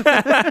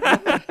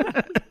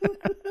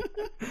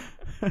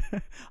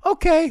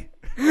 Okay.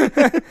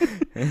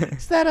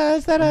 Is that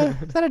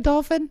a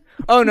dolphin?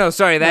 Oh no,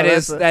 sorry. No,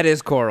 That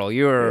is Coral.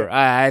 You were.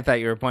 I thought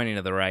you were pointing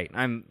to the right.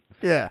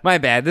 Yeah. My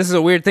bad. This is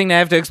a weird thing to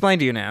have to explain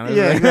to you now.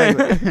 Yeah,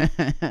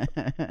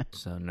 exactly.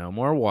 So no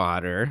more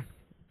water.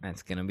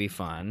 That's gonna be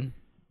fun.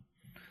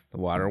 The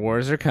water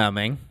wars are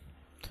coming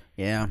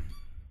Yeah.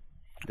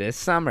 this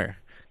summer.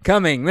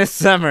 Coming this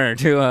summer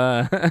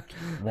to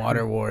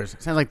Water wars.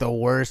 Sounds like the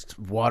worst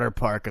water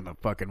park in the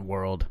fucking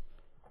world.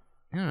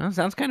 I don't know.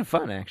 Sounds kind of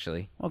fun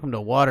actually. Welcome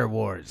to Water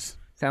Wars.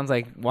 Sounds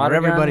like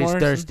water. Where everybody's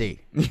gun wars. thirsty.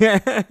 Yeah.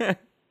 I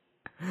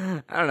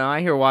don't know.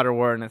 I hear water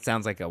war and it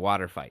sounds like a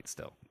water fight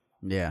still.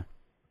 Yeah.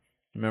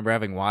 Remember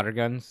having water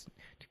guns?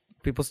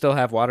 People still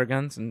have water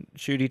guns and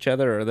shoot each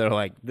other, or they're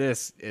like,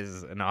 this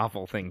is an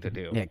awful thing to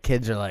do. Yeah,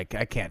 kids are like,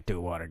 I can't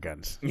do water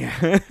guns. Yeah.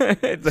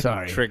 It's like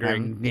Sorry.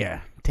 triggering.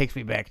 Yeah. Takes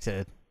me back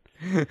to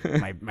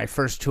my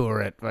first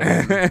tour at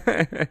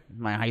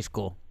my high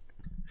school.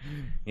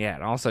 Yeah,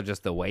 and also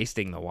just the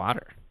wasting the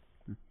water.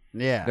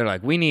 Yeah. They're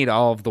like, we need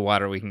all of the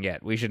water we can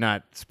get. We should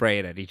not spray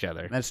it at each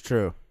other. That's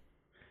true.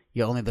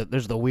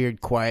 There's the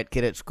weird quiet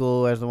kid at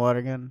school who has the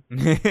water gun.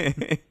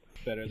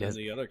 Better than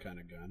the other kind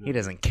of gun. He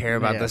doesn't care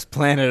about Yeah. this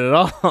planet at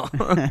all.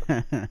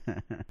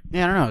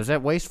 Yeah, I don't know. Is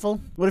that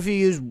wasteful? What if you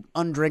use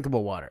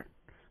undrinkable water?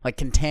 Like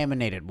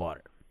contaminated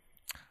water?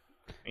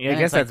 Yeah, I And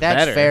guess it's like,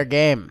 that's better. fair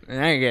game.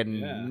 Now you're getting.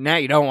 Yeah. Now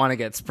you don't want to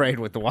get sprayed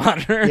with the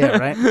water. Yeah,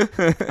 right?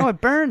 Oh, it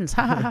burns.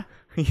 Ha ha ha.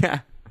 Yeah,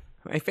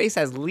 my face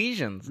has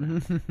lesions.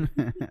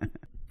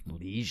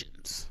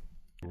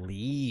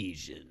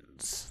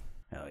 Lesions.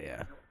 Hell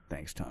yeah.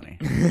 Thanks, Tony.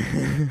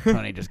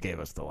 Tony just gave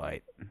us the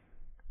light.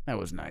 That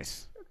was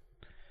nice.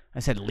 I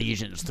said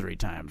lesions 3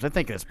 times. I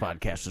think this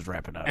podcast is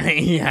wrapping up.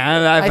 Yeah,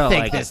 I I felt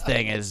think like this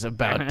thing is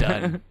about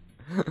done.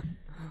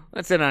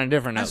 Let's end on a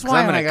different note. That's 'Cause why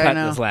I'm gonna I'm like, I cut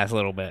know. this last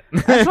little bit.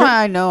 That's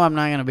why I know I'm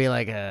not gonna be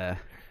like a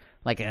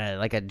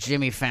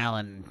Jimmy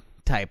Fallon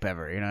type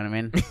ever. You know what I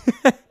mean?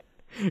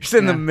 Just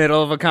in the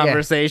middle of a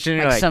conversation,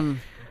 you're Like like,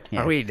 some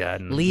 "Are we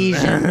done?"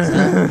 lesions.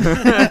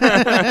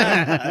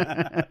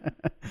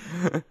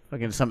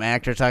 Fucking some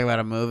actor talking about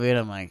a movie, and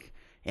I'm like,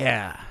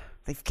 yeah,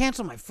 they've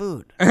canceled my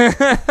food.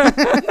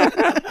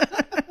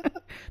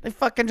 They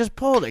fucking just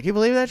pulled it. Can you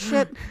believe that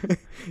shit?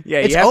 Yeah,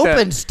 It's you have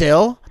open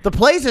still. The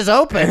place is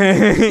open.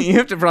 You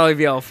have to probably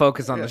be able to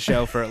focus on the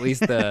show for at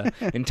least the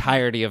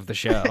entirety of the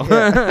show.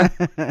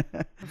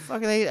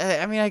 Fucking,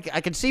 I mean, I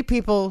can see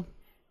people.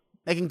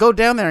 They can go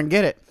down there and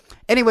get it.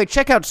 Anyway,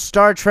 check out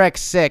Star Trek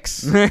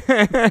 6.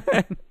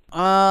 I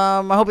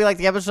hope you liked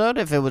the episode.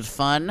 If it was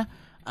fun,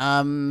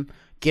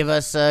 give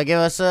us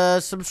a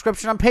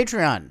subscription on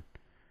Patreon.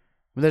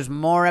 There's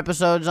more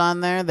episodes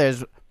on there.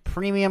 There's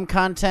premium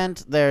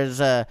content.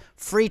 There's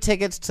free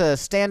tickets to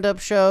stand-up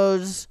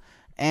shows,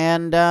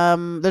 and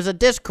there's a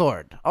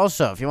Discord.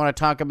 Also, if you want to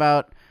talk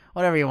about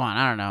whatever you want,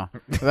 I don't know,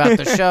 about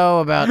the show,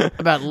 about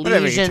lesions,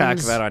 Whatever you talk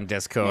about on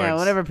Discord. yeah,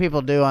 whatever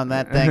people do on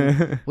that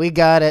thing, we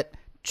got it.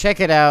 Check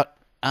it out.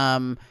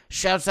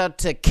 Shouts out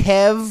to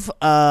Kev.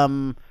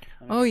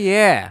 Oh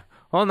yeah.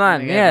 Hold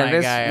on. I got Yeah, my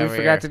this guy we over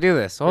forgot here. to do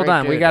this. Hold Great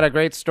on. We dude. got a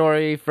great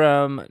story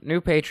from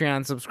new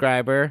Patreon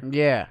subscriber.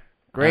 Yeah,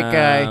 great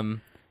guy.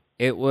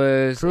 It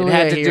was Truly it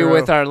had a to do hero.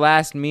 with our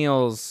last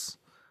meals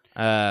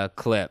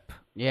clip.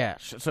 Yeah.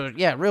 So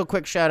yeah, real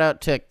quick shout out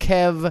to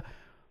Kev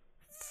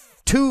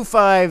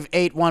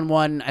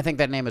 25811. I think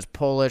that name is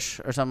Polish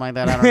or something like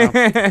that. I don't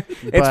know.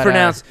 It's But,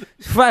 pronounced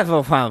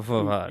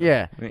Yeah.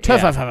 Yeah.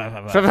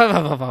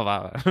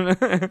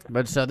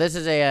 But so this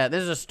is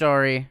a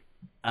story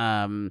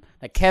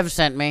that Kev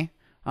sent me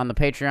on the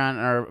Patreon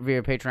or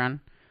via Patreon.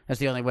 That's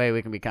the only way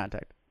we can be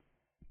contacted.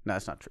 No,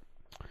 that's not true.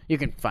 You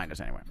can find us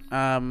anywhere.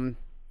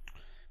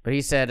 But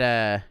he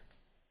said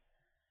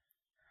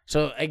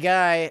so a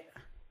guy,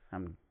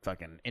 I'm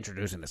fucking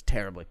introducing this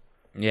terribly.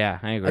 Yeah,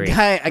 I A agree.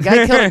 guy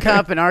killed a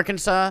cop in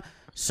Arkansas,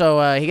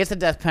 so he gets the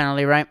death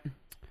penalty, right?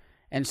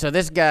 And so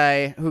this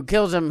guy who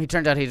kills him, he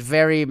turns out he's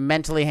very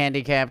mentally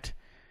handicapped.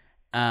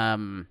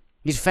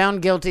 He's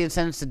found guilty and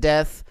sentenced to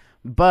death,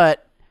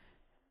 but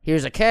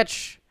here's a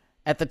catch.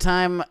 At the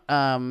time,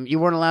 you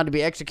weren't allowed to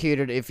be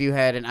executed if you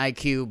had an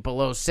IQ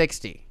below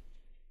 60.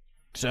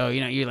 So,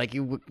 you know, you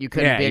couldn't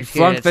Yeah, be you executed.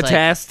 flunked It's the like-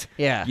 test.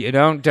 Yeah. You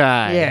don't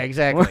die. Yeah,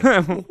 exactly.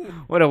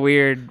 What a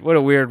weird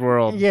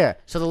world. Yeah.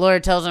 So the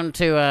lawyer tells him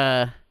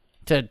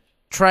to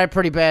try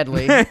pretty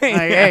badly. Like,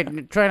 hey,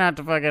 try not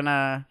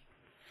to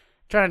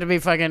be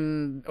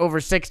fucking over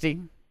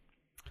 60.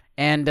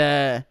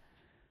 And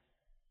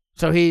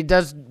so he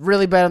does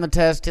really bad on the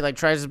test. He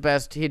tries his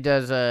best. He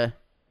does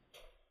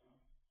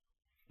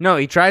No,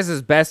 he tries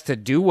his best to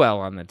do well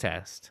on the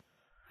test.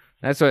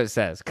 That's what it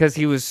says. Because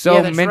he was so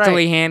Yeah, that's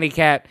mentally right.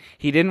 handicapped,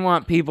 he didn't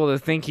want people to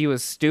think he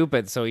was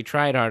stupid, so he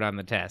tried hard on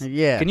the test.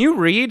 Yeah. Can you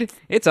read?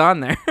 It's on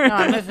there. No,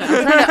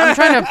 I'm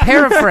trying to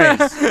paraphrase.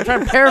 I'm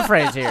trying to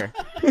paraphrase here.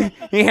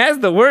 He has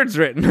the words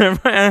written.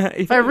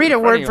 If I read it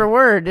word for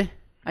word,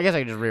 I guess I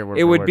can just read it word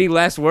it for would word. be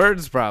less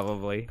words,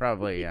 probably.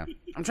 Probably, yeah.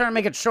 I'm trying to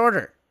make it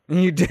shorter.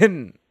 You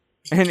didn't.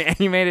 And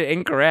you made it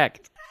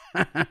incorrect.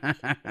 Yeah,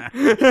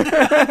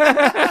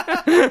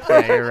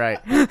 you're right.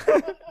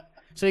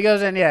 So he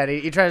goes in, yeah, and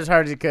he tries as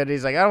hard as he could.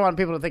 He's like, I don't want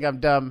people to think I'm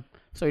dumb,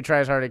 so he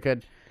tries as hard as he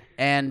could.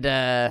 And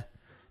that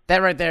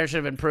right there should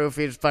have been proof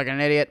he's fucking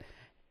an idiot.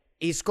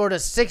 He scored a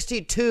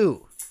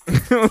 62.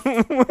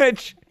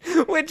 which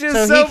is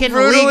So so he can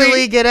brutally,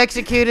 legally get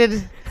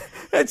executed.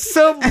 it's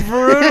so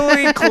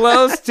brutally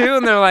close too,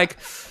 and they're like,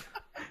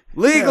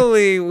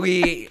 legally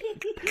we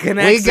can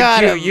We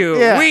got execute him. you.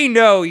 Yeah. We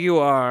know you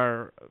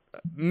are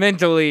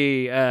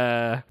mentally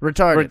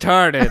Retarded.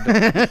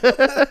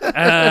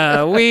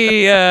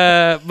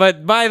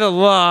 but by the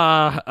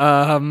law,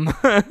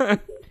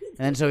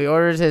 And so he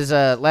orders his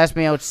last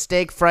meal: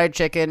 steak, fried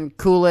chicken,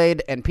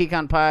 Kool-Aid, and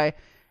pecan pie.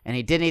 And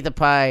he didn't eat the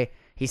pie.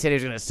 He said he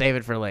was going to save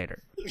it for later.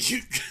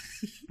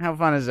 How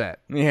fun is that?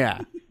 yeah.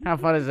 How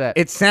fun is that?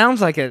 It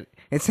sounds like a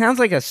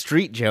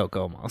street joke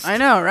almost. I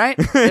know, right?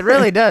 It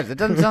really does. It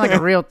doesn't sound like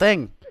a real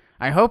thing.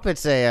 I hope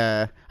it's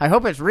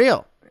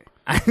real.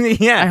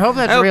 Yeah. I hope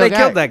that's I a hope real they guy.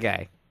 killed that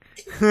guy.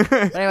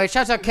 But anyway,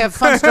 shouts out Kev.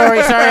 Fun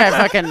story. Sorry, I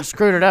fucking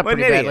screwed it up What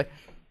an pretty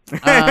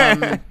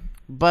badly.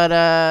 But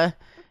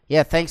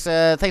yeah, thanks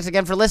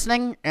again for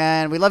listening,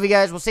 and we love you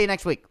guys. We'll see you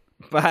next week.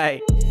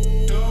 Bye.